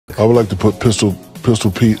I would like to put Pistol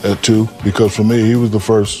Pete at 2 because for me, he was the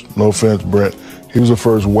first, no offense, Brent, he was the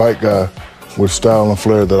first white guy with style and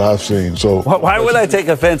flair that I've seen. So why would I take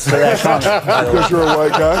offense to that comment? Because you're a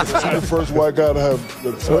white guy. You're the first white guy to have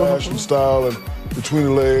the flash and style and between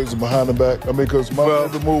the legs and behind the back. I mean, because my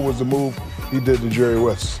favorite move was the move he did to Jerry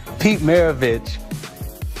West. Pete Maravich,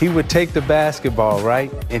 he would take the basketball,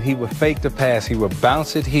 right, and he would fake the pass. He would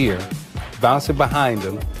bounce it here, bounce it behind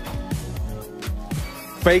him,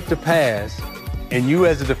 fake the pass, and you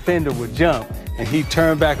as a defender would jump, and he'd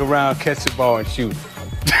turn back around, catch the ball, and shoot.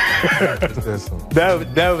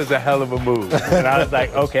 That was a hell of a move. And I was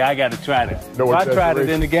like, okay, I got to try that. So I tried it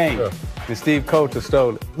in the game, and Steve Coulter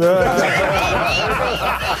stole it.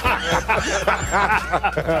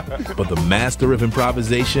 But the master of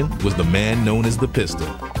improvisation was the man known as the Pistol,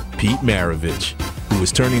 Pete Maravich, who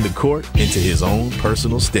was turning the court into his own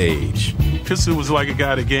personal stage. Pistol was like a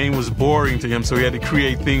guy, the game was boring to him, so he had to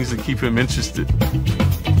create things to keep him interested.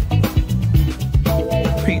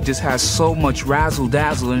 Pete just has so much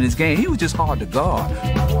razzle-dazzle in his game. He was just hard to guard.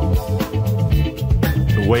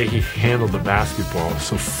 The way he handled the basketball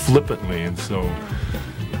so flippantly and so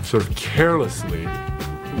sort of carelessly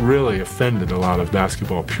really offended a lot of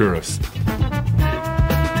basketball purists.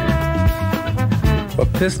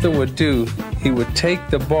 What Pistol would do, he would take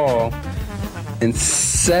the ball and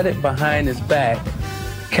set it behind his back,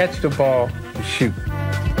 catch the ball, and shoot.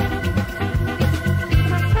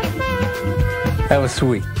 That was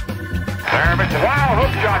sweet. Maravich, wow,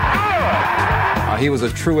 hook shot. He was a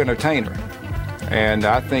true entertainer, and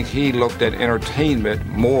I think he looked at entertainment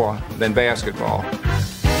more than basketball.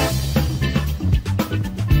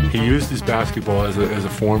 He used his basketball as a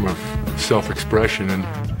form of self-expression, and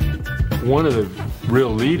one of the real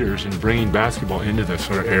leaders in bringing basketball into this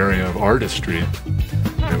sort of area of artistry.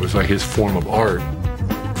 It was like his form of art.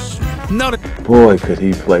 Boy, could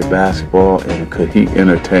he play basketball and could he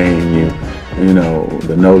entertain you. You know,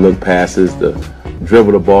 the no-look passes, the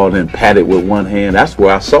dribble the ball and pat it with one hand. That's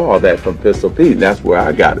where I saw that from Pistol Pete. That's where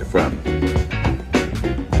I got it from.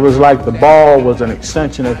 It was like the ball was an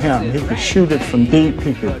extension of him. He could shoot it from deep.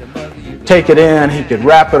 He could take it in. He could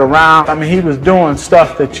wrap it around. I mean, he was doing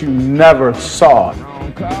stuff that you never saw.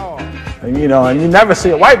 You know, and you never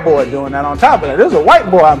see a white boy doing that on top of that. This is a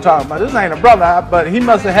white boy I'm talking about. This ain't a brother, but he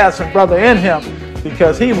must have had some brother in him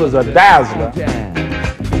because he was a dazzler.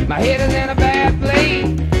 My head is in a bad place.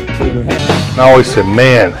 I always said,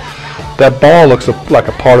 man, that ball looks like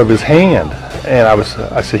a part of his hand. And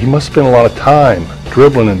I said, he must spend a lot of time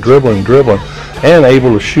dribbling and dribbling and dribbling and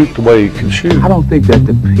able to shoot the way he can shoot. I don't think that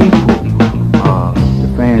the people,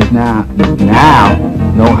 the fans now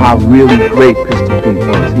know how really great Pistol Pete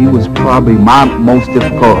was. He was probably my most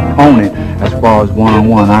difficult opponent as far as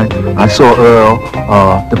one-on-one. I saw Earl,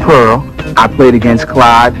 the Pearl. I played against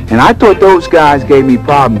Clyde, and I thought those guys gave me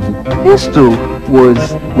problems. Pistol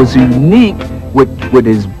was unique with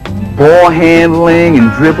his ball handling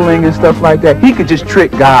and dribbling and stuff like that. He could just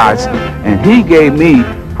trick guys, and he gave me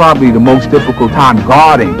probably the most difficult time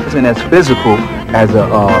guarding. He wasn't as physical as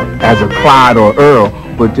a Clyde or Earl,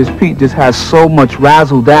 but Pete just has so much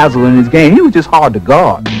razzle-dazzle in his game. He was just hard to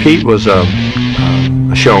guard. Pete was a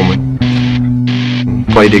showman.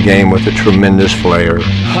 Played the game with a tremendous flair.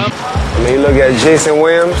 I mean, you look at Jason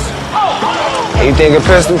Williams, and you think of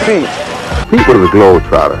Pistol Pete. Pete was a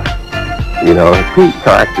globetrotter. You know, Pete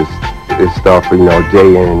practiced his stuff, you know,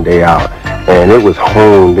 day in and day out, and it was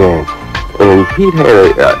honed in. And Pete had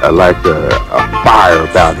a fire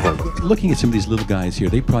about him. Looking at some of these little guys here,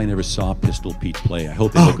 they probably never saw Pistol Pete play. I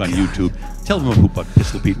hope they look on YouTube. Tell them who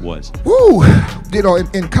Pistol Pete was. Woo! You know,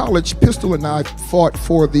 in college, Pistol and I fought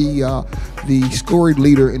for the scoring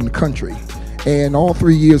leader in the country. And all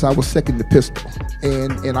 3 years I was second to Pistol.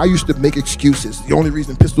 And I used to make excuses. The only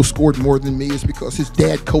reason Pistol scored more than me is because his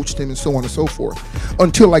dad coached him and so on and so forth.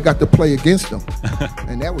 Until I got to play against him.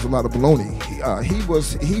 And that was a lot of baloney. He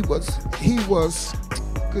was,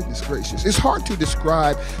 goodness gracious. It's hard to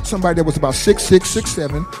describe somebody that was about 6'6",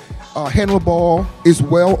 6'7", handle the ball as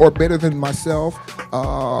well or better than myself.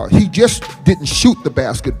 He just didn't shoot the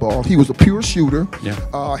basketball. He was a pure shooter.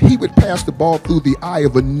 Yeah. He would pass the ball through the eye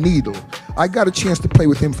of a needle. I got a chance to play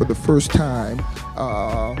with him for the first time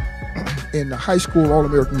in the high school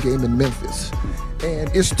All-American game in Memphis. And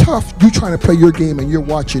it's tough, you trying to play your game and you're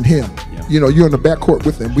watching him. Yeah. You know, you're in the backcourt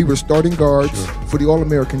with him. We were starting guards for the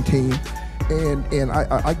All-American team. And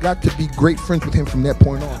I got to be great friends with him from that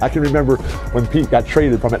point on. I can remember when Pete got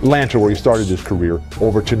traded from Atlanta, where he started his career,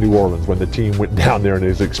 over to New Orleans when the team went down there in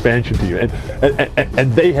his expansion team.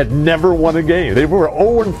 And they had never won a game. They were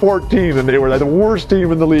 0-14, and they were the worst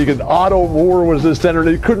team in the league. And Otto Moore was the center.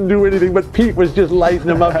 They couldn't do anything, but Pete was just lighting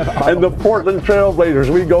them up. And the Portland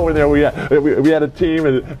Trailblazers, we go in there, we had a team,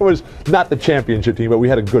 and it was not the championship team, but we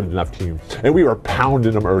had a good enough team. And we were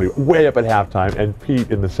pounding them early, way up at halftime, and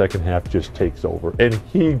Pete in the second half just takes over. And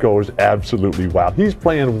he goes absolutely wild. He's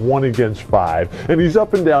playing 1 against 5, and he's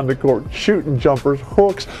up and down the court, shooting jumpers,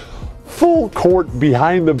 hooks, full court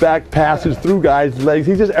behind the back passes through guys' legs.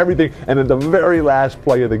 He's just everything. And at the very last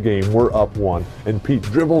play of the game, we're up 1, and Pete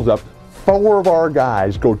dribbles up. 4 of our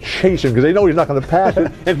guys go chase him because they know he's not going to pass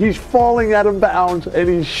it, and he's falling out of bounds, and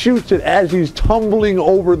he shoots it as he's tumbling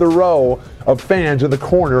over the row of fans in the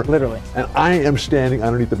corner. Literally. And I am standing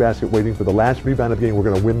underneath the basket waiting for the last rebound of the game. We're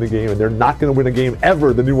going to win the game, and they're not going to win a game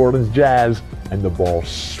ever, the New Orleans Jazz. And the ball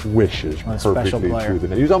swishes perfectly through the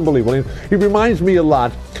net. He's unbelievable. And he reminds me a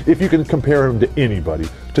lot, if you can compare him to anybody,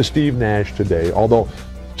 to Steve Nash today, although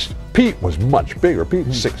Pete was much bigger.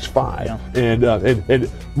 Pete's 6'5", and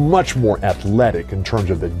much more athletic in terms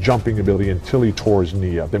of the jumping ability until he tore his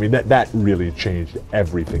knee up. I mean, that really changed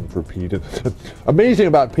everything for Pete. And amazing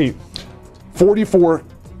about Pete, 44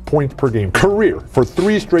 points per game, career, for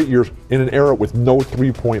 3 straight years in an era with no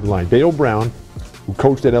three-point line. Dale Brown, who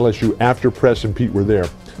coached at LSU after Press and Pete were there,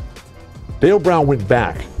 Dale Brown went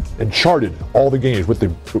back and charted all the games with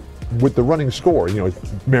the running score. You know,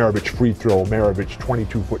 Maravich free throw, Maravich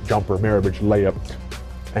 22-foot jumper, Maravich layup.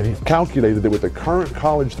 And he calculated that with the current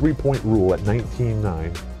college three-point rule at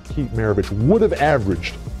 19.9, Pete Maravich would have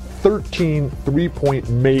averaged 13 three-point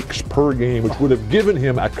makes per game, which would have given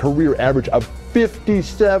him a career average of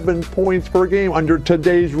 57 points per game under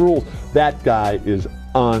today's rules. That guy is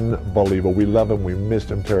unbelievable. We love him. We missed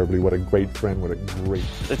him terribly. What a great friend. What a great...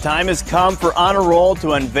 The time has come for Honor Roll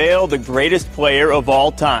to unveil the greatest player of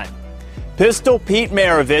all time. Pistol Pete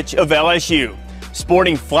Maravich of LSU.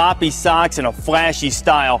 Sporting floppy socks and a flashy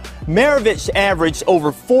style, Maravich averaged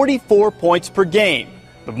over 44 points per game.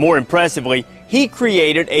 But more impressively, he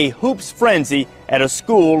created a hoops frenzy at a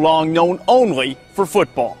school long known only for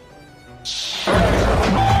football.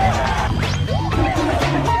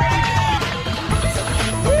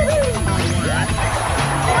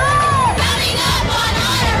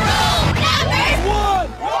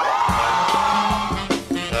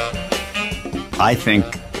 I think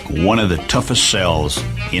one of the toughest sells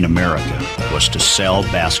in America was to sell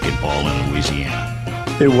basketball in Louisiana.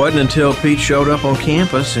 It wasn't until Pete showed up on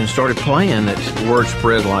campus and started playing that word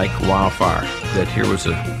spread like wildfire that here was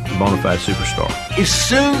a bona fide superstar. As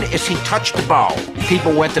soon as he touched the ball,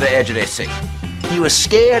 people went to the edge of their seat. You were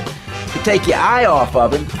scared to take your eye off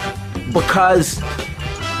of him because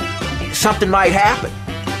something might happen.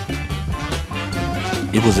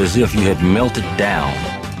 It was as if you had melted down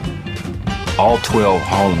all 12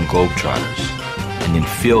 Harlem Globetrotters and then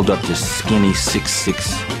filled up this skinny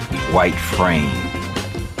 6'6" white frame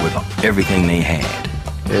with everything they had.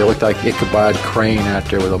 It looked like Ichabod Crane out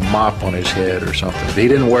there with a mop on his head or something. He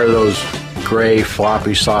didn't wear those gray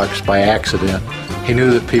floppy socks by accident. He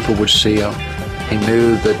knew that people would see him. He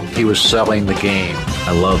knew that he was selling the game.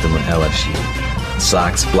 I loved him at LSU.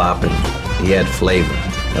 Socks flopping, he had flavor.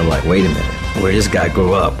 I'm like, wait a minute, where this guy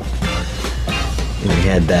grew up? And he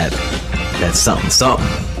had that something.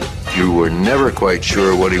 You were never quite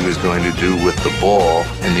sure what he was going to do with the ball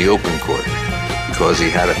in the open court because he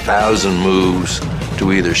had 1,000 moves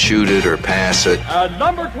to either shoot it or pass it. At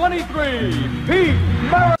number 23, Pete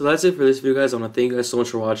Maravich. So that's it for this video, guys. I want to thank you guys so much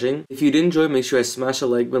for watching. If you did enjoy, make sure you guys smash the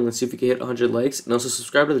like button. Let's see if we can hit 100 likes. And also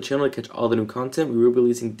subscribe to the channel to catch all the new content. We will be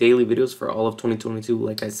releasing daily videos for all of 2022,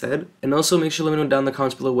 like I said. And also make sure to let me know down in the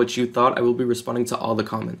comments below what you thought. I will be responding to all the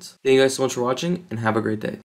comments. Thank you guys so much for watching, and have a great day.